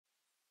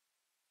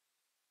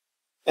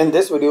In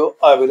this video,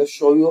 I will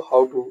show you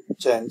how to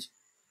change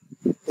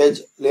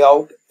page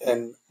layout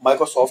in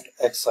Microsoft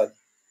Excel.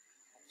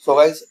 So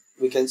guys,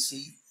 we can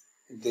see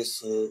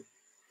this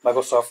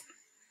Microsoft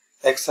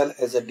Excel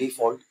as a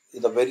default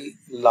is a very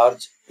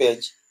large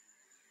page,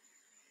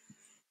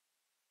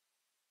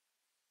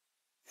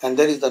 and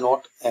there is the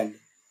not end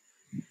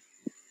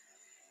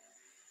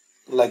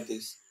like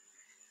this,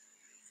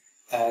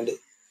 and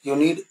you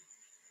need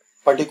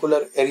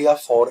particular area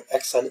for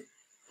Excel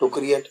to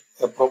create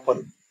a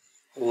proper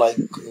like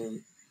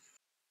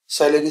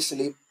salary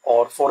slip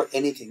or for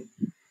anything.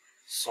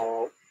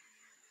 So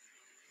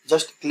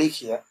just click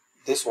here,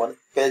 this one,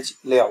 page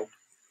layout.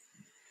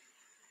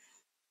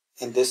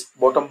 In this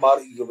bottom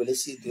bar you will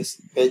see this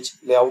page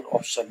layout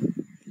option.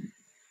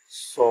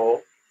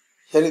 So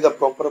here is the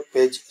proper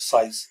page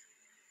size,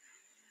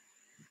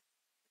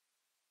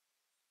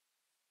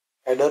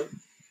 header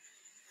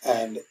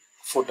and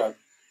footer.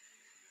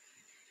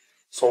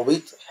 So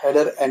with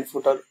header and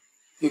footer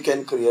you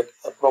can create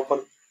a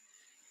proper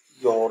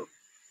your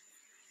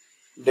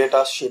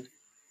data sheet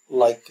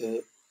like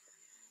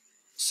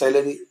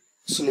salary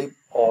slip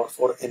or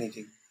for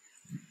anything.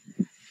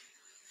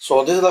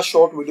 So this is a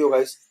short video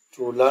guys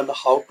to learn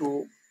how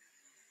to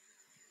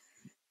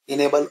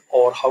enable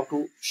or how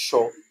to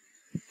show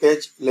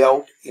page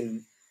layout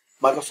in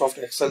Microsoft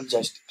Excel.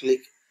 Just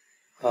click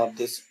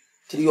this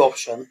three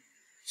option.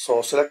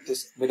 So select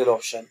this middle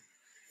option.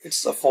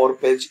 It's a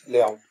 4-page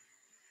layout.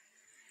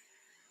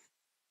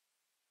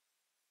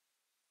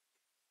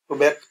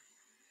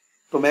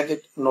 To make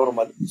it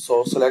normal,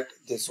 so select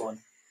this one.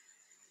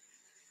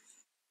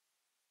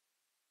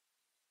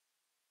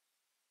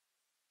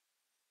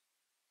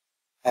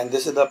 And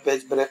this is the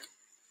page break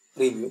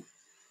preview.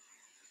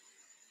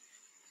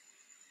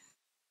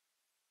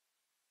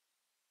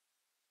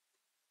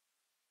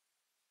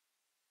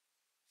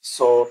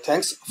 So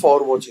thanks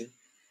for watching.